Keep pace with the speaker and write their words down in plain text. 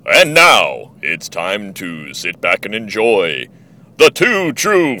And now, it's time to sit back and enjoy the Two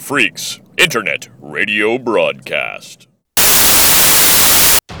True Freaks Internet Radio Broadcast.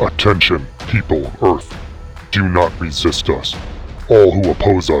 Attention, people of Earth. Do not resist us. All who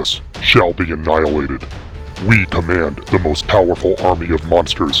oppose us shall be annihilated. We command the most powerful army of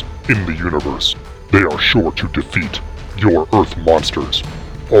monsters in the universe. They are sure to defeat your Earth monsters.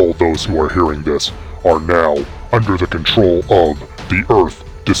 All those who are hearing this are now under the control of the Earth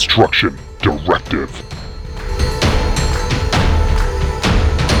Destruction Directive.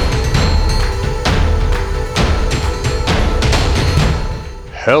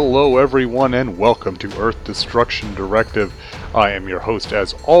 Hello everyone and welcome to Earth Destruction Directive. I am your host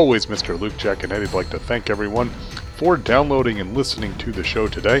as always, Mr. Luke Jack, and I'd like to thank everyone for downloading and listening to the show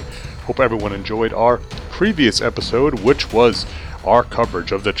today. Hope everyone enjoyed our previous episode, which was our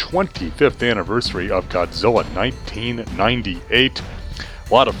coverage of the 25th anniversary of Godzilla 1998. A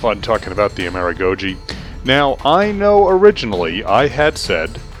lot of fun talking about the Amaragogi. Now, I know originally I had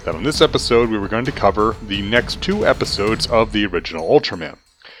said that on this episode we were going to cover the next two episodes of the original Ultraman.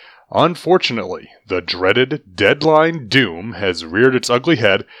 Unfortunately, the dreaded Deadline Doom has reared its ugly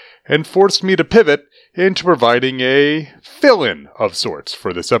head and forced me to pivot into providing a fill-in of sorts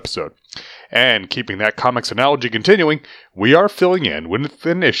for this episode. And keeping that comics analogy continuing, we are filling in with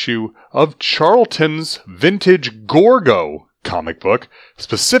an issue of Charlton's Vintage Gorgo comic book,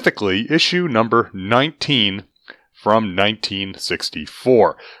 specifically issue number 19 from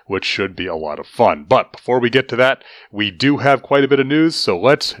 1964, which should be a lot of fun. But before we get to that, we do have quite a bit of news, so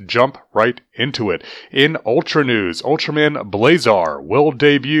let's jump right into it. In Ultra News, Ultraman Blazar will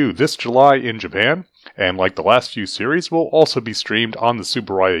debut this July in Japan, and like the last few series, will also be streamed on the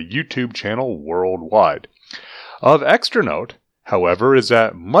Subaraya YouTube channel worldwide. Of extra note, however, is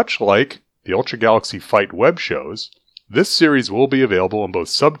that much like the Ultra Galaxy Fight web shows, this series will be available in both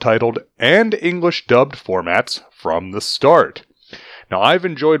subtitled and English-dubbed formats from the start. Now, I've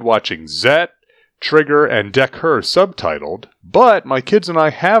enjoyed watching Zet, Trigger, and Decker subtitled, but my kids and I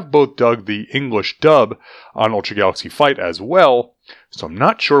have both dug the English dub on Ultra Galaxy Fight as well, so I'm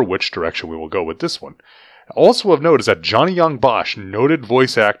not sure which direction we will go with this one. Also of note is that Johnny Young Bosch, noted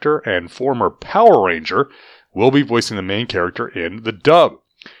voice actor and former Power Ranger, will be voicing the main character in the dub.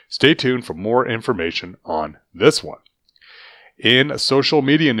 Stay tuned for more information on this one. In social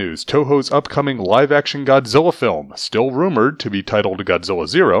media news, Toho's upcoming live-action Godzilla film, still rumored to be titled Godzilla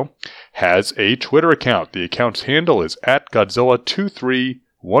Zero, has a Twitter account. The account's handle is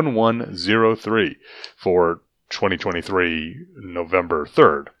 @Godzilla231103 for 2023 November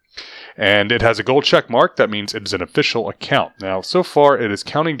 3rd. And it has a gold check mark. That means it is an official account. Now, so far, it is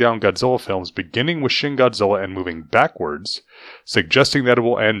counting down Godzilla films beginning with Shin Godzilla and moving backwards, suggesting that it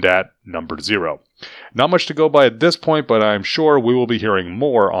will end at number 0. Not much to go by at this point, but I'm sure we will be hearing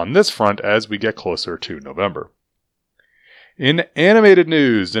more on this front as we get closer to November. In animated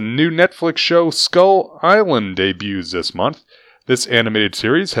news, the new Netflix show Skull Island debuts this month. This animated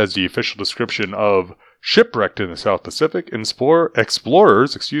series has the official description of shipwrecked in the South Pacific,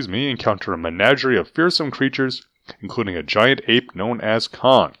 explorers encounter a menagerie of fearsome creatures, including a giant ape known as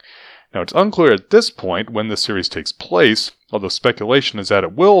Kong. Now, it's unclear at this point when this series takes place, although speculation is that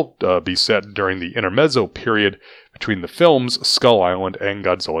it will be set during the intermezzo period between the films Skull Island and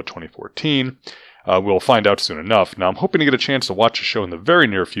Godzilla 2014. We'll find out soon enough. Now, I'm hoping to get a chance to watch the show in the very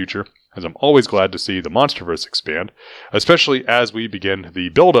near future, as I'm always glad to see the MonsterVerse expand, especially as we begin the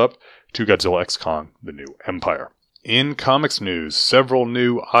build-up to Godzilla x Kong, The New Empire. In comics news, several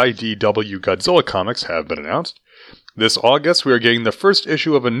new IDW Godzilla comics have been announced. This August, we are getting the first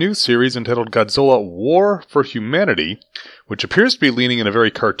issue of a new series entitled Godzilla War for Humanity, which appears to be leaning in a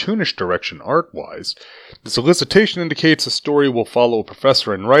very cartoonish direction art-wise. The solicitation indicates the story will follow a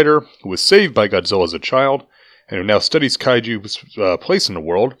professor and writer who was saved by Godzilla as a child, and who now studies Kaiju's place in the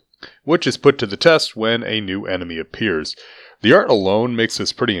world, which is put to the test when a new enemy appears. The art alone makes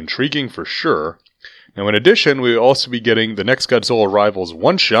this pretty intriguing for sure. Now, in addition, we will also be getting the next Godzilla Rivals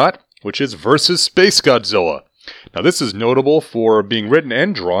one-shot, which is Versus Space Godzilla. Now, this is notable for being written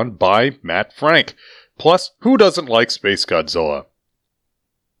and drawn by Matt Frank. Plus, who doesn't like Space Godzilla?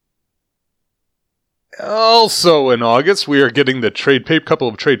 Also in August, we are getting the couple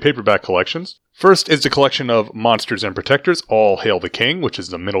of trade paperback collections. First is the collection of Monsters and Protectors, All Hail the King, which is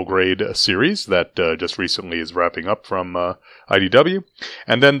the middle grade series that just recently is wrapping up from IDW.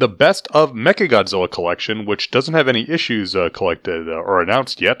 And then the Best of Mechagodzilla collection, which doesn't have any issues collected or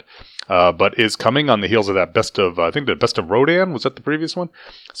announced yet, but is coming on the heels of that Best of Rodan, was that the previous one?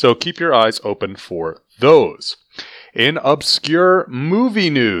 So keep your eyes open for those. In obscure movie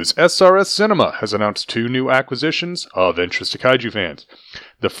news, SRS Cinema has announced 2 new acquisitions of interest to kaiju fans.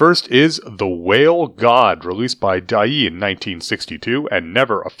 The first is The Whale God, released by Dai in 1962 and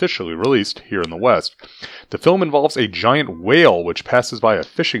never officially released here in the West. The film involves a giant whale which passes by a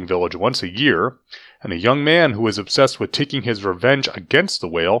fishing village once a year, and a young man who is obsessed with taking his revenge against the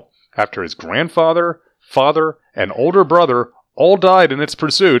whale after his grandfather, father, and older brother all died in its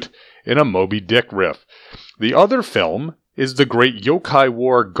pursuit in a Moby Dick riff. The other film is The Great Yokai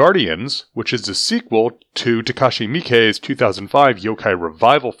War Guardians, which is the sequel to Takashi Miike's 2005 yokai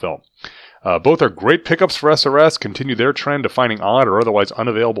revival film. Both are great pickups for SRS, continue their trend of finding odd or otherwise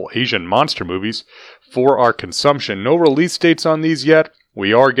unavailable Asian monster movies for our consumption. No release dates on these yet.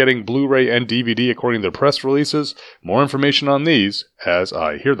 We are getting Blu-ray and DVD according to the press releases. More information on these as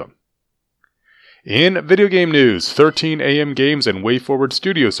I hear them. In video game news, 13 AM Games and WayForward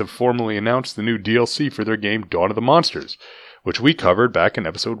Studios have formally announced the new DLC for their game Dawn of the Monsters, which we covered back in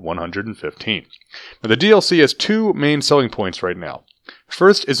episode 115. Now, the DLC has two main selling points right now.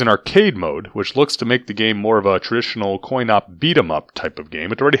 First is an arcade mode, which looks to make the game more of a traditional coin-op beat-em-up type of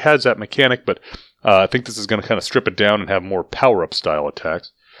game. It already has that mechanic, but I think this is going to kind of strip it down and have more power-up style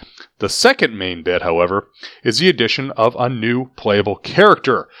attacks. The second main bit, however, is the addition of a new playable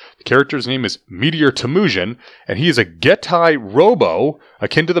character. The character's name is Meteor Temujin, and he is a Getai Robo,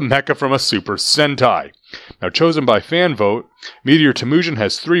 akin to the mecha from a Super Sentai. Now, chosen by fan vote, Meteor Temujin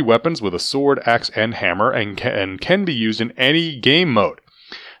has 3 weapons with a sword, axe, and hammer, and can be used in any game mode.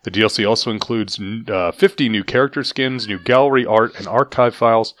 The DLC also includes 50 new character skins, new gallery art and archive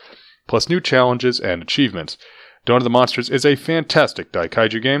files, plus new challenges and achievements. Dawn of the Monsters is a fantastic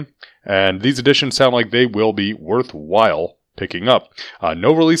Daikaiju game, and these additions sound like they will be worthwhile picking up.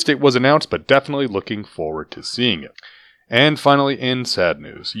 No release date was announced, but definitely looking forward to seeing it. And finally, in sad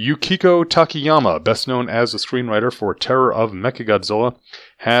news, Yukiko Takayama, best known as the screenwriter for Terror of Mechagodzilla,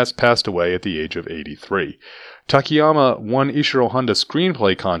 has passed away at the age of 83. Takayama won Ishiro Honda's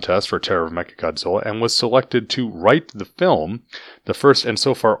screenplay contest for Terror of Mechagodzilla and was selected to write the film, the first and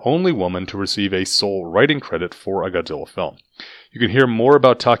so far only woman to receive a sole writing credit for a Godzilla film. You can hear more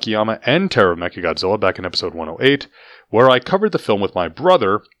about Takayama and Terror of Mechagodzilla back in episode 108, where I covered the film with my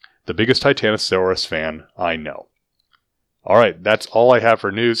brother, the biggest Titanosaurus fan I know. Alright, that's all I have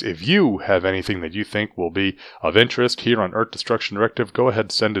for news. If you have anything that you think will be of interest here on Earth Destruction Directive, go ahead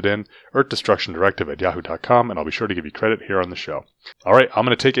and send it in, earthdestructiondirective@yahoo.com, and I'll be sure to give you credit here on the show. Alright, I'm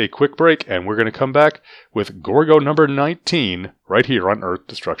going to take a quick break, and we're going to come back with Gorgo number 19 right here on Earth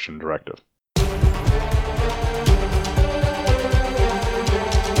Destruction Directive.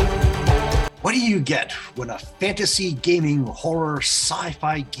 What do you get when a fantasy, gaming, horror,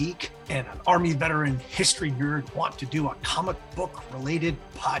 sci-fi geek and an Army veteran history nerd want to do a comic book related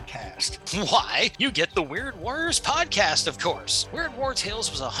podcast? Why, you get the Weird Warriors podcast, of course. Weird War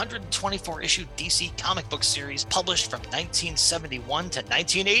Tales was a 124-issue DC comic book series published from 1971 to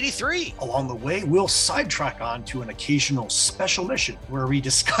 1983. Along the way, we'll sidetrack on to an occasional special mission where we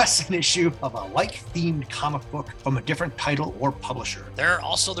discuss an issue of a like-themed comic book from a different title or publisher. There are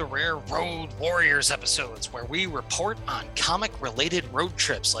also the rare Road Warriors episodes where we report on comic-related road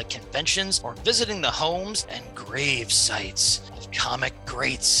trips like conventions or visiting the homes and grave sites of comic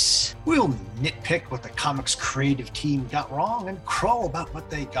greats. We'll nitpick what the comics creative team got wrong and crow about what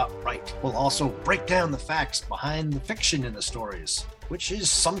they got right. We'll also break down the facts behind the fiction in the stories, which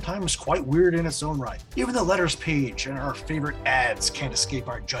is sometimes quite weird in its own right. Even the letters page and our favorite ads can't escape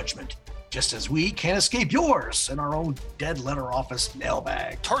our judgment, just as we can't escape yours in our own dead letter office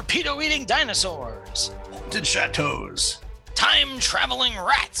mailbag. Torpedo-eating dinosaurs. Haunted chateaus. Time-traveling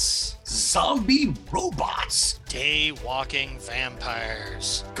rats. Zombie robots. Day-walking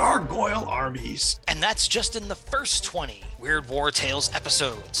vampires. Gargoyle armies. And that's just in the first 20 Weird War Tales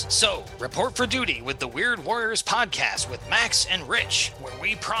episodes. So, report for duty with the Weird Warriors podcast with Max and Rich, where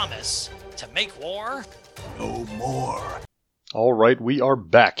we promise to make war no more. Alright, we are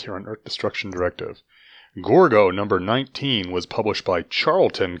back here on Earth Destruction Directive. Gorgo number 19 was published by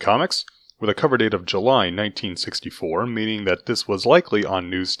Charlton Comics with a cover date of July 1964, meaning that this was likely on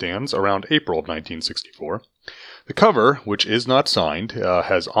newsstands around April of 1964. The cover, which is not signed,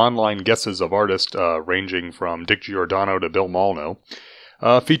 has online guesses of artists ranging from Dick Giordano to Bill Malno,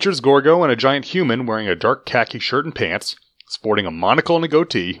 features Gorgo and a giant human wearing a dark khaki shirt and pants, sporting a monocle and a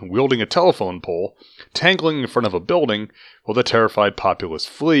goatee, wielding a telephone pole, tangling in front of a building, while the terrified populace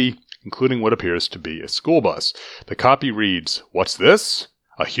flee, including what appears to be a school bus. The copy reads, "What's this?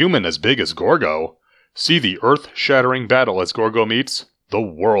 A human as big as Gorgo? See the earth-shattering battle as Gorgo meets the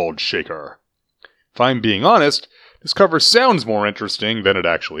World Shaker." If I'm being honest, this cover sounds more interesting than it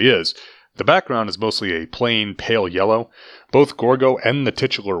actually is. The background is mostly a plain pale yellow. Both Gorgo and the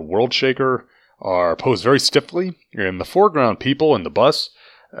titular World Shaker are posed very stiffly. In the foreground, people in the bus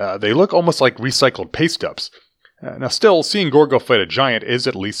They look almost like recycled paste stubs. Now still, seeing Gorgo fight a giant is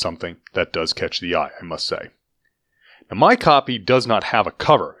at least something that does catch the eye, I must say. Now my copy does not have a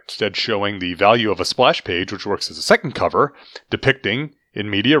cover, instead showing the value of a splash page which works as a second cover, depicting, in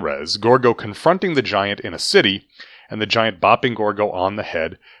media res, Gorgo confronting the giant in a city, and the giant bopping Gorgo on the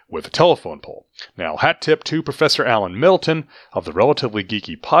head with a telephone pole. Now, hat tip to Professor Alan Middleton of the Relatively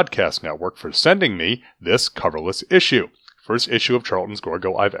Geeky Podcast Network for sending me this coverless issue. First issue of Charlton's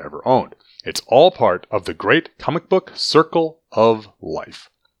Gorgo I've ever owned. It's all part of the great comic book Circle of Life.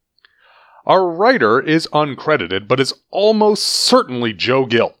 Our writer is uncredited, but is almost certainly Joe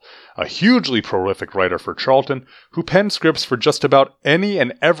Gill, a hugely prolific writer for Charlton, who penned scripts for just about any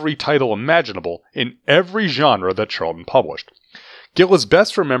and every title imaginable in every genre that Charlton published. Gill is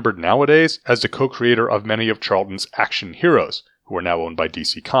best remembered nowadays as the co-creator of many of Charlton's action heroes, who are now owned by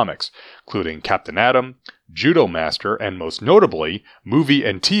DC Comics, including Captain Atom, Judo Master, and most notably, movie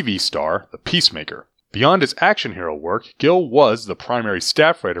and TV star The Peacemaker. Beyond his action hero work, Gill was the primary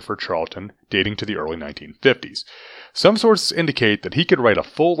staff writer for Charlton, dating to the early 1950s. Some sources indicate that he could write a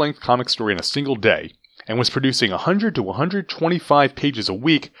full-length comic story in a single day, and was producing 100 to 125 pages a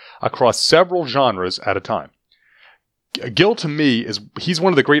week across several genres at a time. Gill, to me, he's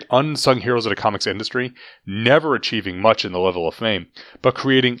one of the great unsung heroes of the comics industry, never achieving much in the level of fame, but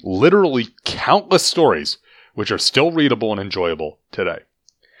creating literally countless stories which are still readable and enjoyable today.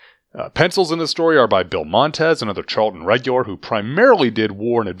 Pencils in the story are by Bill Montez, another Charlton regular who primarily did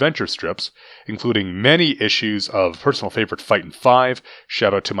war and adventure strips, including many issues of personal favorite Fightin' Five.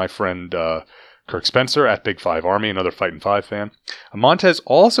 Shout out to my friend Kirk Spencer at Big Five Army, another Fightin' Five fan. Montez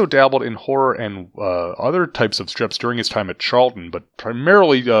also dabbled in horror and other types of strips during his time at Charlton, but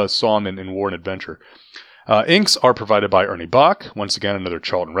primarily saw him in war and adventure. Inks are provided by Ernie Bach, once again another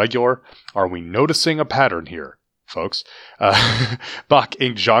Charlton regular. Are we noticing a pattern here, folks? Bach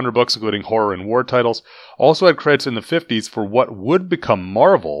inked genre books, including horror and war titles. Also had credits in the 50s for what would become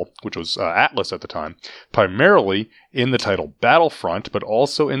Marvel, which was Atlas at the time, primarily in the title Battlefront, but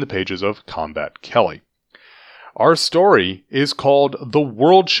also in the pages of Combat Kelly. Our story is called The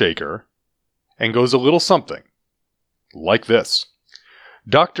World Shaker, and goes a little something like this.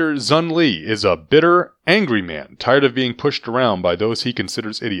 Dr. Zun Li is a bitter, angry man, tired of being pushed around by those he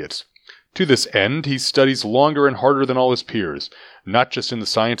considers idiots. To this end, he studies longer and harder than all his peers, not just in the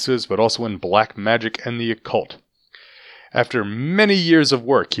sciences, but also in black magic and the occult. After many years of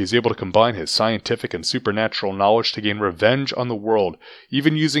work, he is able to combine his scientific and supernatural knowledge to gain revenge on the world,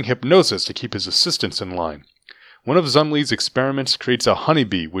 even using hypnosis to keep his assistants in line. One of Zun Li's experiments creates a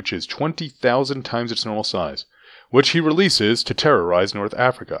honeybee which is 20,000 times its normal size, which he releases to terrorize North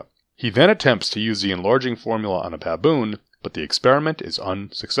Africa. He then attempts to use the enlarging formula on a baboon, but the experiment is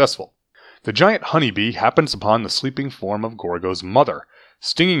unsuccessful. The giant honeybee happens upon the sleeping form of Gorgo's mother,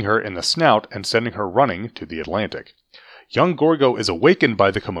 stinging her in the snout and sending her running to the Atlantic. Young Gorgo is awakened by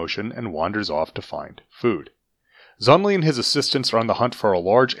the commotion and wanders off to find food. Zun Li and his assistants are on the hunt for a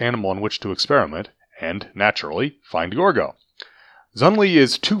large animal on which to experiment, and, naturally, find Gorgo. Zun Li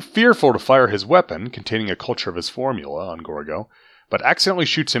is too fearful to fire his weapon, containing a culture of his formula, on Gorgo, but accidentally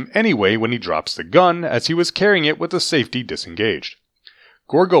shoots him anyway when he drops the gun, as he was carrying it with the safety disengaged.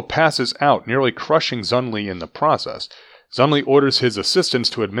 Gorgo passes out, nearly crushing Zun Li in the process. Zun Li orders his assistants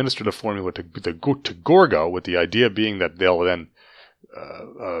to administer the formula to Gorgo, with the idea being that they'll then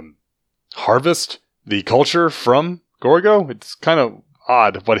harvest the culture from Gorgo. It's kind of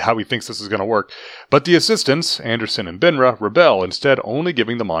odd how he thinks this is going to work. But the assistants, Anderson and Binra, rebel, instead only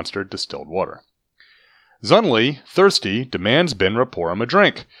giving the monster distilled water. Zun Li, thirsty, demands Binra pour him a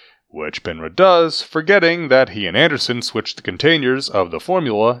drink, which Binra does, forgetting that he and Anderson switched the containers of the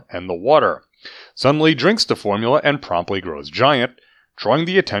formula and the water. Zun Li drinks the formula and promptly grows giant, drawing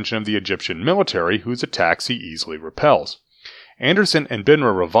the attention of the Egyptian military, whose attacks he easily repels. Anderson and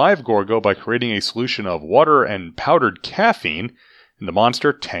Binra revive Gorgo by creating a solution of water and powdered caffeine, and the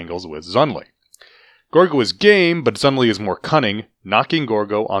monster tangles with Zun Li. Gorgo is game, but Zun Li is more cunning, knocking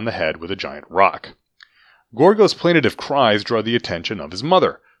Gorgo on the head with a giant rock. Gorgo's plaintive cries draw the attention of his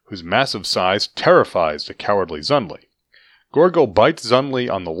mother, whose massive size terrifies the cowardly Zun Li. Gorgo bites Zun Li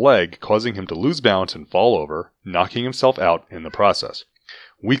on the leg, causing him to lose balance and fall over, knocking himself out in the process.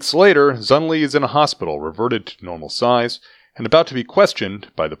 Weeks later, Zun Li is in a hospital, reverted to normal size, and about to be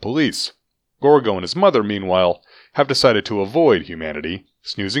questioned by the police. Gorgo and his mother, meanwhile, have decided to avoid humanity,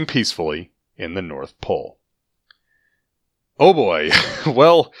 snoozing peacefully in the North Pole. Oh boy,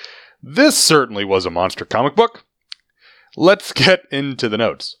 well, this certainly was a monster comic book. Let's get into the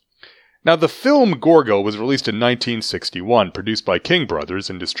notes. Now, the film Gorgo was released in 1961, produced by King Brothers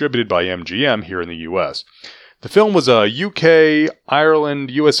and distributed by MGM here in the US. The film was a UK,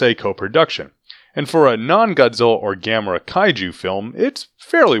 Ireland, USA co-production, and for a non-Godzilla or Gamera kaiju film, it's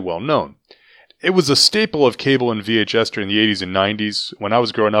fairly well known. It was a staple of cable and VHS during the 80s and 90s. When I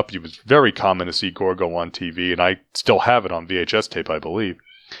was growing up, it was very common to see Gorgo on TV, and I still have it on VHS tape, I believe.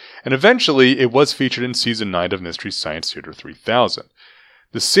 And eventually, it was featured in Season 9 of Mystery Science Theater 3000.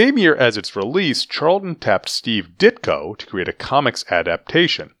 The same year as its release, Charlton tapped Steve Ditko to create a comics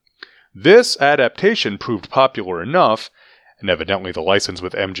adaptation. This adaptation proved popular enough, and evidently the license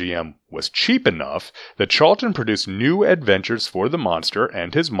with MGM was cheap enough, that Charlton produced new adventures for the monster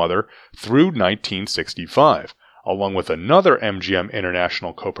and his mother through 1965, along with another MGM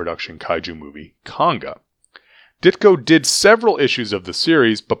International co-production kaiju movie, Konga. Ditko did several issues of the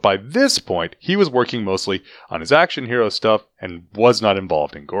series, but by this point, he was working mostly on his action hero stuff and was not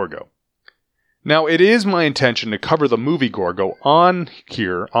involved in Gorgo. Now, it is my intention to cover the movie Gorgo on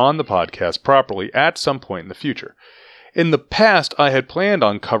the podcast properly at some point in the future. In the past, I had planned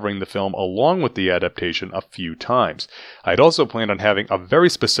on covering the film along with the adaptation a few times. I had also planned on having a very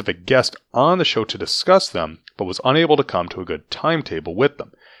specific guest on the show to discuss them, but was unable to come to a good timetable with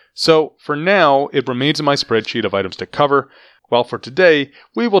them. So, for now, it remains in my spreadsheet of items to cover, while for today,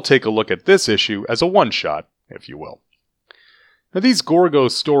 we will take a look at this issue as a one-shot, if you will. Now, these Gorgo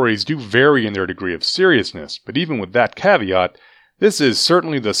stories do vary in their degree of seriousness, but even with that caveat, this is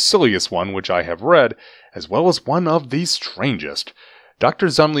certainly the silliest one which I have read, as well as one of the strangest. Dr.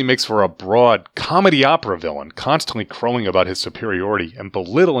 Zunley makes for a broad comedy opera villain, constantly crowing about his superiority and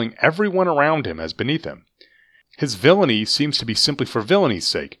belittling everyone around him as beneath him. His villainy seems to be simply for villainy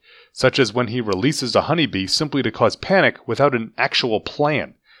sake, such as when he releases a honeybee simply to cause panic without an actual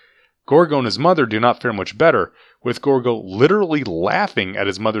plan. Gorgo and his mother do not fare much better, with Gorgo literally laughing at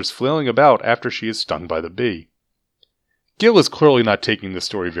his mother's flailing about after she is stung by the bee. Gil is clearly not taking this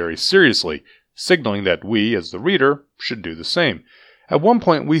story very seriously, signaling that we, as the reader, should do the same. At one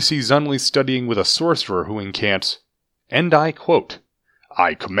point we see Zunley studying with a sorcerer who incants, and I quote,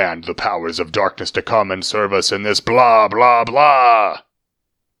 "I command the powers of darkness to come and serve us in this blah blah blah."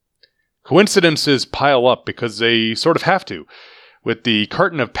 Coincidences pile up because they sort of have to, with the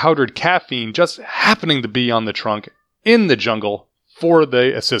carton of powdered caffeine just happening to be on the trunk in the jungle for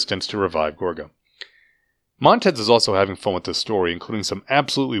the assistants to revive Gorgo. Montez is also having fun with this story, including some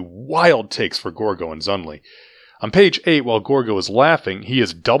absolutely wild takes for Gorgo and Zunley. On page 8, while Gorgo is laughing, he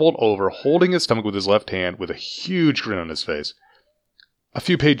is doubled over, holding his stomach with his left hand, with a huge grin on his face. A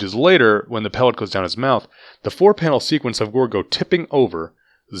few pages later, when the pellet goes down his mouth, the 4-panel sequence of Gorgo tipping over,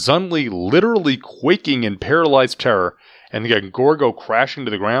 Zunley literally quaking in paralyzed terror, and then Gorgo crashing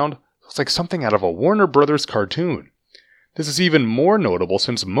to the ground, looks like something out of a Warner Brothers cartoon. This is even more notable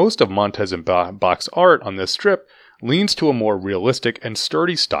since most of Montez and Bach's art on this strip leans to a more realistic and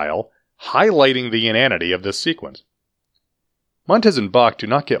sturdy style, highlighting the inanity of this sequence. Montez and Bach do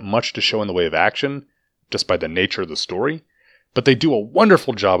not get much to show in the way of action, just by the nature of the story, but they do a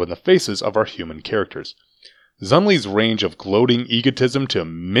wonderful job in the faces of our human characters. Zunley's range of gloating egotism to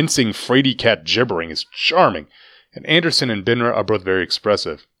mincing fraidy cat gibbering is charming, and Anderson and Binra are both very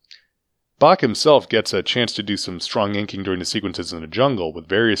expressive. Bach himself gets a chance to do some strong inking during the sequences in the jungle, with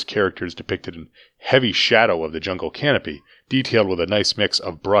various characters depicted in heavy shadow of the jungle canopy, detailed with a nice mix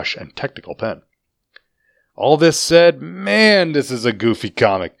of brush and technical pen. All this said, man, this is a goofy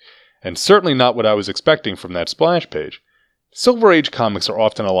comic, and certainly not what I was expecting from that splash page. Silver Age comics are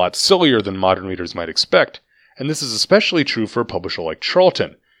often a lot sillier than modern readers might expect, and this is especially true for a publisher like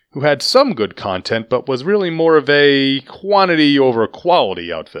Charlton, who had some good content but was really more of a quantity over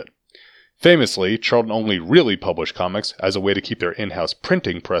quality outfit. Famously, Charlton only really published comics as a way to keep their in-house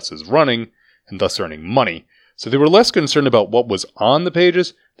printing presses running, and thus earning money, so they were less concerned about what was on the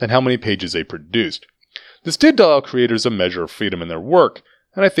pages than how many pages they produced. This did allow creators a measure of freedom in their work,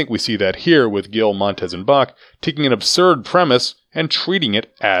 and I think we see that here with Gil, Montez, and Bach taking an absurd premise and treating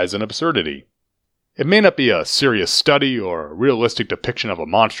it as an absurdity. It may not be a serious study or a realistic depiction of a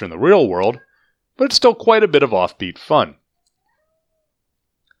monster in the real world, but it's still quite a bit of offbeat fun.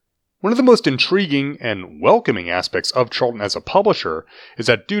 One of the most intriguing and welcoming aspects of Charlton as a publisher is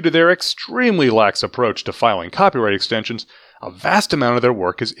that due to their extremely lax approach to filing copyright extensions, a vast amount of their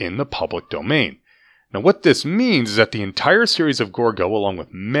work is in the public domain. Now what this means is that the entire series of Gorgo, along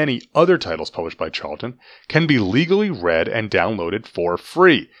with many other titles published by Charlton, can be legally read and downloaded for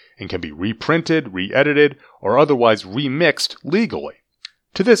free, and can be reprinted, re-edited, or otherwise remixed legally.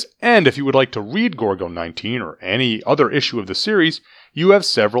 To this end, if you would like to read Gorgo 19 or any other issue of the series, you have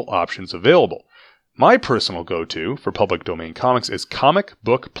several options available. My personal go-to for public domain comics is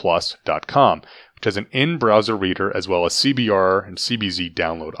comicbookplus.com, which has an in-browser reader as well as CBR and CBZ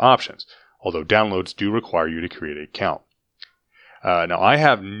download options. although downloads do require you to create an account. Now, I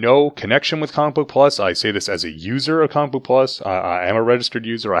have no connection with Comic Book Plus. I say this as a user of Comic Book Plus. I am a registered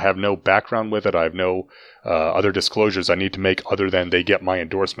user. I have no background with it. I have no other disclosures I need to make other than they get my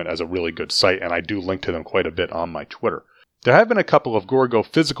endorsement as a really good site, and I do link to them quite a bit on my Twitter. There have been a couple of Gorgo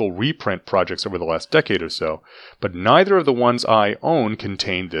physical reprint projects over the last decade or so, but neither of the ones I own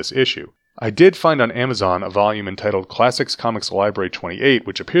contained this issue. I did find on Amazon a volume entitled Classics Comics Library 28,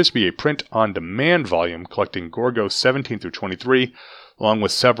 which appears to be a print-on-demand volume collecting Gorgo 17 through 23, along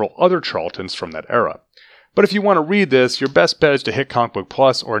with several other Charltons from that era. But if you want to read this, your best bet is to hit Comic Book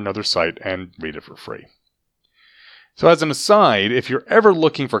Plus or another site and read it for free. So as an aside, if you're ever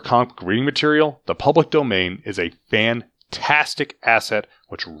looking for comic book reading material, the public domain is a fantastic asset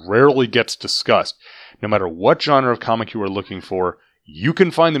which rarely gets discussed. No matter what genre of comic you are looking for, you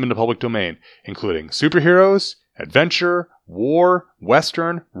can find them in the public domain, including superheroes, adventure, war,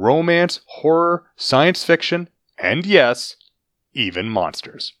 western, romance, horror, science fiction, and yes, even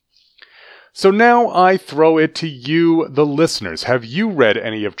monsters. So now I throw it to you, the listeners. Have you read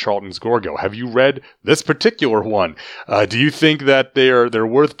any of Charlton's Gorgo? Have you read this particular one? Do you think that they're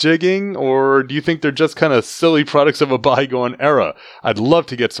worth jigging, or do you think they're just kind of silly products of a bygone era? I'd love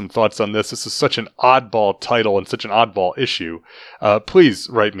to get some thoughts on this. This is such an oddball title and such an oddball issue. Please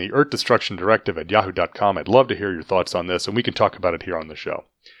write me, earthdestructiondirective@yahoo.com. I'd love to hear your thoughts on this, and we can talk about it here on the show.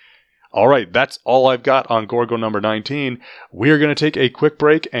 All right, that's all I've got on Gorgo number 19. We are going to take a quick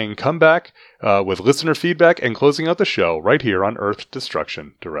break and come back with listener feedback and closing out the show right here on Earth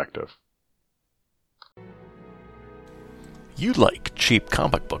Destruction Directive. You like cheap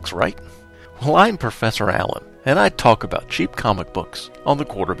comic books, right? Well, I'm Professor Allen, and I talk about cheap comic books on the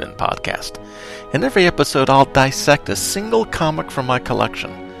Quarterbin podcast. In every episode, I'll dissect a single comic from my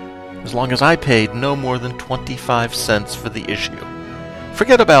collection, as long as I paid no more than 25 cents for the issue.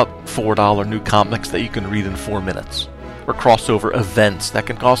 Forget about $4 new comics that you can read in 4 minutes, or crossover events that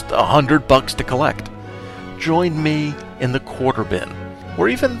can cost $100 to collect. Join me in the Quarter Bin, where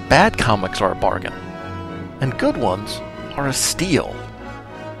even bad comics are a bargain, and good ones are a steal.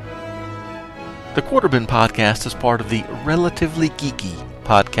 The Quarter Bin podcast is part of the Relatively Geeky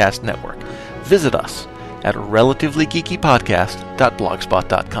Podcast Network. Visit us at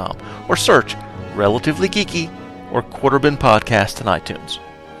relativelygeekypodcast.blogspot.com or search Relatively Geeky or Quarterbin Podcast in iTunes.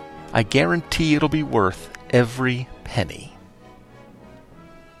 I guarantee it'll be worth every penny.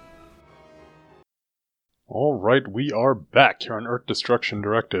 All right, we are back here on Earth Destruction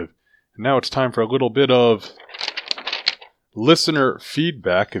Directive. And now it's time for a little bit of listener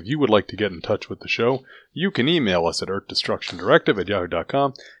feedback. If you would like to get in touch with the show, you can email us at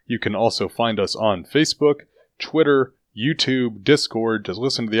earthdestructiondirective@yahoo.com. You can also find us on Facebook, Twitter, YouTube, Discord. Just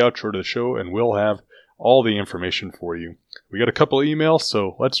listen to the outro to the show and we'll have all the information for you. We got a couple of emails,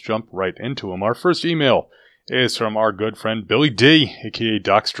 so let's jump right into them. Our first email is from our good friend Billy D, aka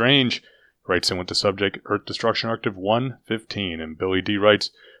Doc Strange. Writes in with the subject Earth Destruction Directive 115, and Billy D writes,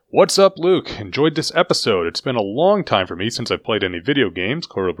 "What's up, Luke? Enjoyed this episode. It's been a long time for me since I've played any video games."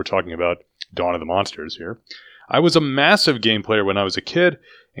 Clearly, we're talking about Dawn of the Monsters here. "I was a massive game player when I was a kid,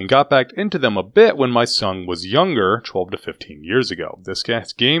 and got back into them a bit when my son was younger, 12 to 15 years ago. This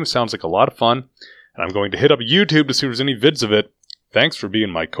game sounds like a lot of fun, and I'm going to hit up YouTube to see if there's any vids of it. Thanks for being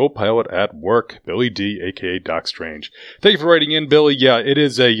my co-pilot at work, Billy D, aka Doc Strange." Thank you for writing in, Billy. Yeah, it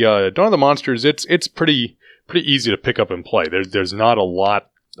is a Dawn of the Monsters. It's pretty easy to pick up and play. There's not a lot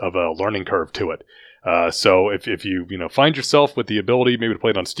of a learning curve to it. So if you find yourself with the ability maybe to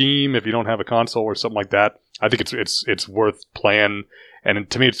play it on Steam, if you don't have a console or something like that, I think it's worth playing. And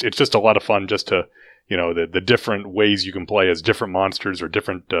to me, it's just a lot of fun just to the different ways you can play as different monsters or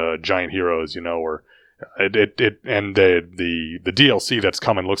different giant heroes, or and the DLC that's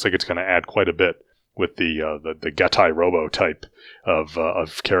coming looks like it's going to add quite a bit with the Gatai Robo type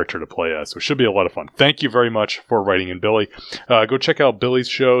of character to play as. So it should be a lot of fun. Thank you very much for writing in, Billy. Go check out Billy's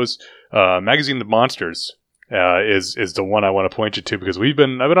shows. Magazine of Monsters is the one I want to point you to, because I've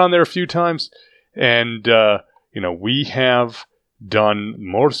been on there a few times, and we have done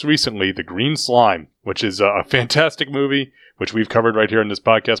most recently The Green Slime, which is a fantastic movie, which we've covered right here in this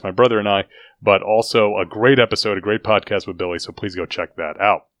podcast, my brother and I, but also a great episode, a great podcast with Billy, so please go check that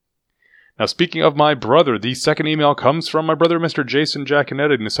out. Now, speaking of my brother, the second email comes from my brother, Mr. Jason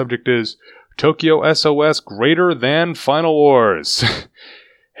Giaconetti, and the subject is Tokyo SOS greater than Final Wars.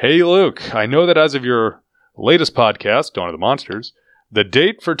 Hey, Luke, I know that as of your latest podcast, Dawn of the Monsters, the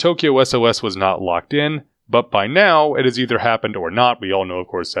date for Tokyo SOS was not locked in, but by now it has either happened or not. We all know, of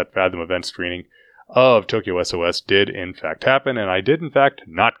course, that Fathom event screening of Tokyo SOS did in fact happen, and I did in fact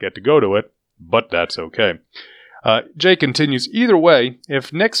not get to go to it, but that's okay. Jay continues, either way,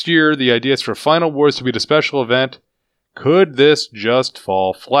 if next year the idea is for Final Wars to be the special event, could this just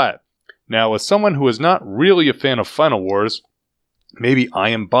fall flat? Now, as someone who is not really a fan of Final Wars, maybe I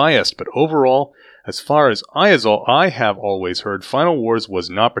am biased, but overall, as far as I have always heard, Final Wars was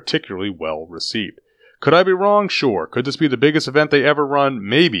not particularly well received. Could I be wrong? Sure. Could this be the biggest event they ever run?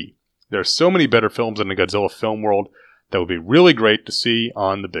 Maybe. There are so many better films in the Godzilla film world that would be really great to see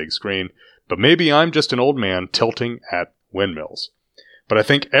on the big screen, but maybe I'm just an old man tilting at windmills. But I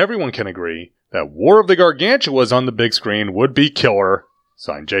think everyone can agree that War of the Gargantuas on the big screen would be killer.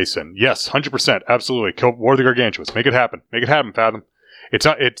 Signed, Jason. Yes, 100%, absolutely. Kill War of the Gargantuas. Make it happen. Make it happen, Fathom.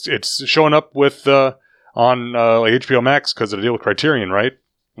 It's showing up with on like HBO Max because of the deal with Criterion, right?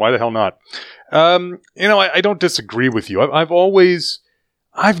 Why the hell not? I don't disagree with you.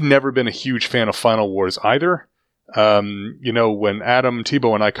 I've never been a huge fan of Final Wars either. When Adam,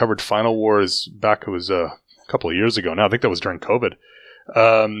 Tebow, and I covered Final Wars back, it was a couple of years ago now. I think that was during COVID.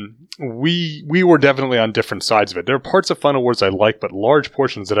 We were definitely on different sides of it. There are parts of Final Wars I like, but large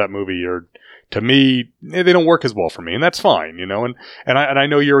portions of that movie are, to me, they don't work as well for me, and that's fine, And I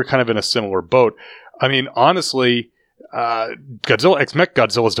know you're kind of in a similar boat. I mean, honestly, Godzilla X Mech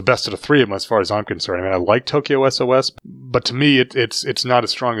Godzilla is the best of the three of them as far as I'm concerned. I mean, I like Tokyo SOS, but to me, it's not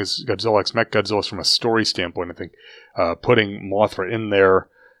as strong as Godzilla X Mech Godzilla from a story standpoint. I think putting Mothra in there,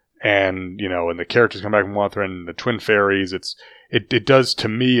 and and the characters come back from Mothra and the Twin Fairies, it does, to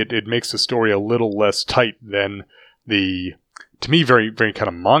me, it makes the story a little less tight than the, to me, very, very kind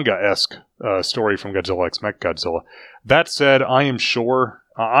of manga-esque story from Godzilla X Mech Godzilla. That said,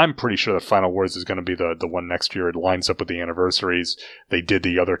 I'm pretty sure that Final Wars is going to be the one next year. It lines up with the anniversaries. They did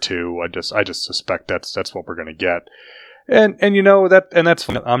the other two. I just suspect that's what we're going to get. And that's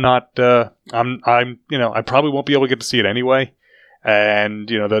fine. I probably won't be able to get to see it anyway. And,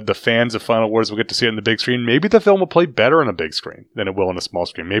 the fans of Final Wars will get to see it on the big screen. Maybe the film will play better on a big screen than it will on a small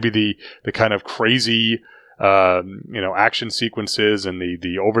screen. Maybe the kind of crazy, action sequences and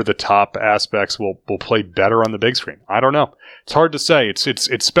the over-the-top aspects will play better on the big screen. I don't know. It's hard to say.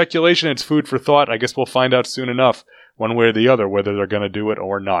 It's speculation. It's food for thought. I guess we'll find out soon enough, one way or the other, whether they're going to do it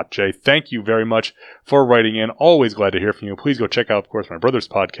or not. Jay, thank you very much for writing in. Always glad to hear from you. Please go check out, of course, my brother's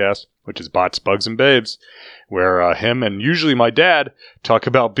podcast, which is Bots, Bugs, and Babes, where him and usually my dad talk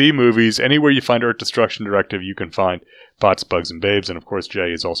about B-movies. Anywhere you find Earth Destruction Directive, you can find Bots, Bugs, and Babes. And, of course,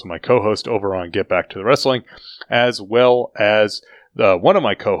 Jay is also my co-host over on Get Back to the Wrestling, as well as one of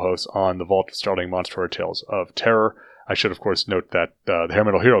my co-hosts on the Vault of Startling Monster Horror Tales of Terror. I should, of course, note that the hair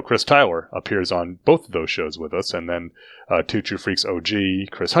metal hero, Chris Tyler, appears on both of those shows with us, and then Two True Freaks OG,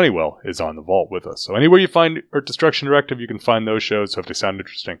 Chris Honeywell, is on the Vault with us. So anywhere you find Earth Destruction Directive, you can find those shows. So if they sound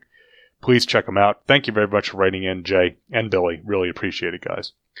interesting, please check them out. Thank you very much for writing in, Jay and Billy. Really appreciate it,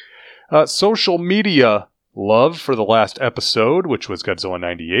 guys. Social media love for the last episode, which was Godzilla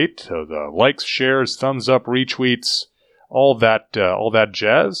 98. So the likes, shares, thumbs up, retweets, all that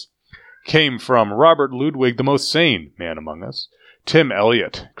jazz, came from Robert Ludwig, the most sane man among us, Tim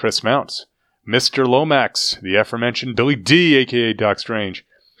Elliott, Chris Mounts, Mr. Lomax, the aforementioned Billy D, a.k.a. Doc Strange,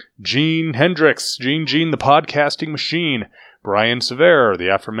 Gene Hendricks, Gene the podcasting machine, Brian Sever, the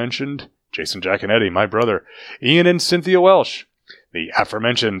aforementioned Jason Giaconetti, my brother, Ian and Cynthia Welsh, the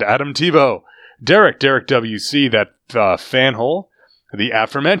aforementioned Adam Tebow, Derek WC, that fanhole, the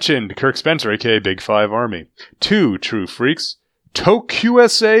aforementioned Kirk Spencer, a.k.a. Big Five Army, Two True Freaks,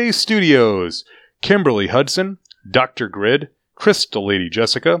 ToQSA Studios, Kimberly Hudson, Dr. Grid, Crystal Lady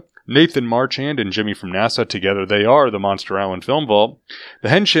Jessica, Nathan Marchand, and Jimmy from NASA. Together they are the Monster Island Film Vault, the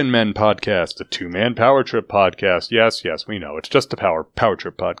Henshin Men Podcast, the Two-Man Power Trip Podcast. Yes, we know. It's just the Power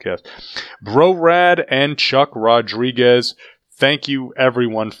Trip Podcast. Bro Rad and Chuck Rodriguez. Thank you,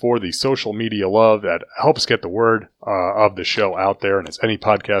 everyone, for the social media love that helps get the word of the show out there. And as any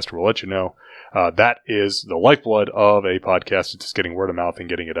podcaster will let you know, that is the lifeblood of a podcast. It's just getting word of mouth and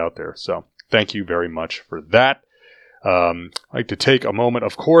getting it out there. So thank you very much for that. I'd like to take a moment,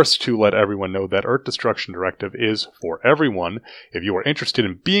 of course, to let everyone know that Earth Destruction Directive is for everyone. If you are interested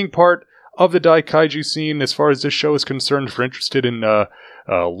in being part of the Daikaiju scene, as far as this show is concerned, if you're interested in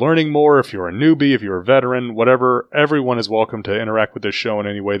learning more, if you're a newbie, if you're a veteran, whatever, everyone is welcome to interact with this show in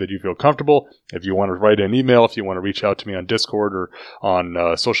any way that you feel comfortable. If you want to write an email, if you want to reach out to me on Discord or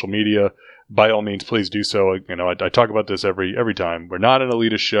on social media, by all means, please do so. I talk about this every time. We're not an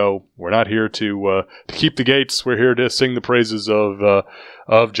elitist show. We're not here to keep the gates. We're here to sing the praises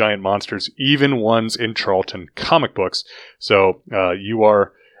of giant monsters, even ones in Charlton comic books. So you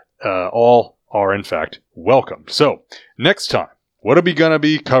are all are in fact welcome. So next time, what are we going to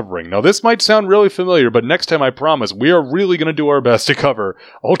be covering? Now, this might sound really familiar, but next time, I promise, we are really going to do our best to cover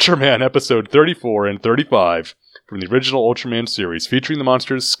Ultraman episode 34 and 35. from the original Ultraman series, featuring the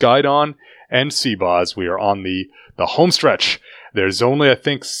monsters Skydon and Seaboz. We are on the home stretch. There's only, I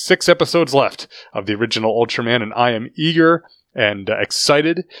think, 6 episodes left of the original Ultraman, and I am eager and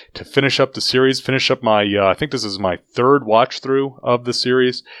excited to finish up the series, finish up my, I think this is my 3rd watch through of the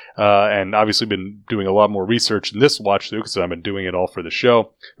series, and obviously been doing a lot more research in this watch through because I've been doing it all for the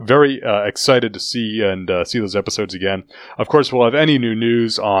show. Very excited to see those episodes again. Of course, we'll have any new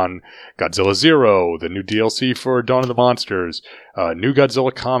news on Godzilla Zero, the new DLC for Dawn of the Monsters, new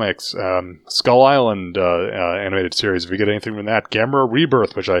Godzilla comics, Skull Island animated series, if we get anything from that, Gamera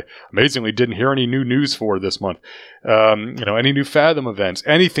Rebirth, which I amazingly didn't hear any new news for this month. Any new Fathom events,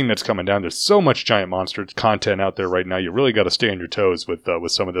 anything that's coming down. There's so much giant monster content out there right now. You really got to stay on your toes with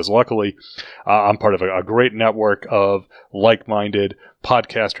some of this. Luckily, I'm part of a great network of like-minded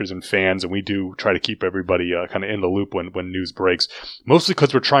podcasters and fans, and we do try to keep everybody kind of in the loop when news breaks. Mostly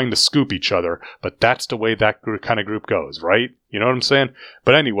because we're trying to scoop each other, but that's the way that kind of group goes, right? You know what I'm saying?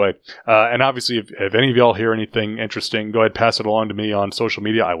 But anyway, and obviously, if any of y'all hear anything interesting, go ahead, pass it along to me on social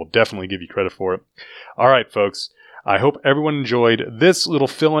media. I will definitely give you credit for it. All right, folks. I hope everyone enjoyed this little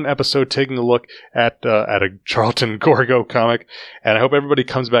fill-in episode taking a look at a Charlton Gorgo comic, and I hope everybody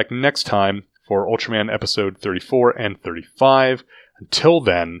comes back next time for Ultraman episode 34 and 35. Until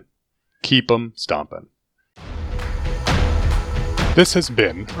then, keep 'em stompin'. This has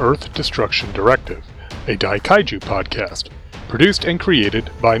been Earth Destruction Directive, a Daikaiju podcast, produced and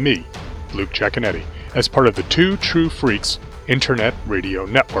created by me, Luke Giaconetti, as part of the Two True Freaks Internet Radio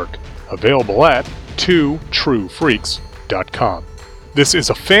Network, available at twotruefreaks.com. This is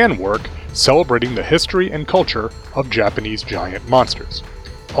a fan work celebrating the history and culture of Japanese giant monsters.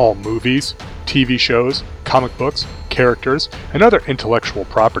 All movies, TV shows, comic books, characters, and other intellectual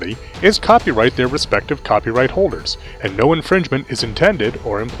property is copyright their respective copyright holders, and no infringement is intended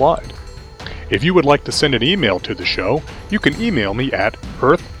or implied. If you would like to send an email to the show, you can email me at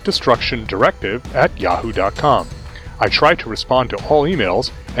earthdestructiondirective@yahoo.com. I try to respond to all emails,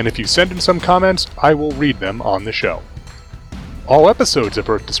 and if you send in some comments, I will read them on the show. All episodes of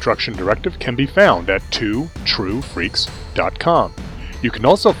Earth Destruction Directive can be found at twotruefreaks.com. You can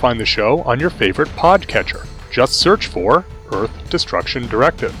also find the show on your favorite podcatcher. Just search for Earth Destruction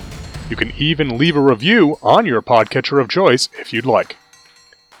Directive. You can even leave a review on your podcatcher of choice if you'd like.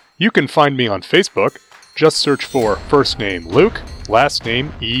 You can find me on Facebook. Just search for first name Luke, last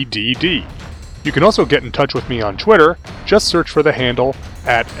name EDD. You can also get in touch with me on Twitter. Just search for the handle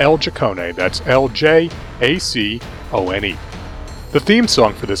 @LJacone. That's LJACONE. The theme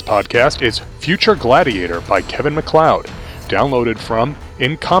song for this podcast is Future Gladiator by Kevin MacLeod, downloaded from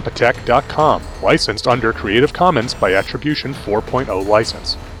Incompetech.com, licensed under Creative Commons by Attribution 4.0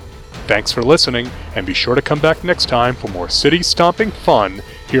 license. Thanks for listening, and be sure to come back next time for more city-stomping fun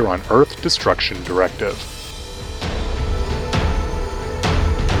here on Earth Destruction Directive.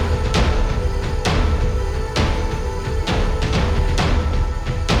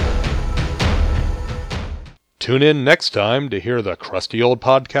 Tune in next time to hear the crusty old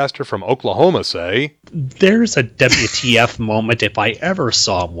podcaster from Oklahoma say, There's a WTF moment if I ever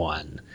saw one.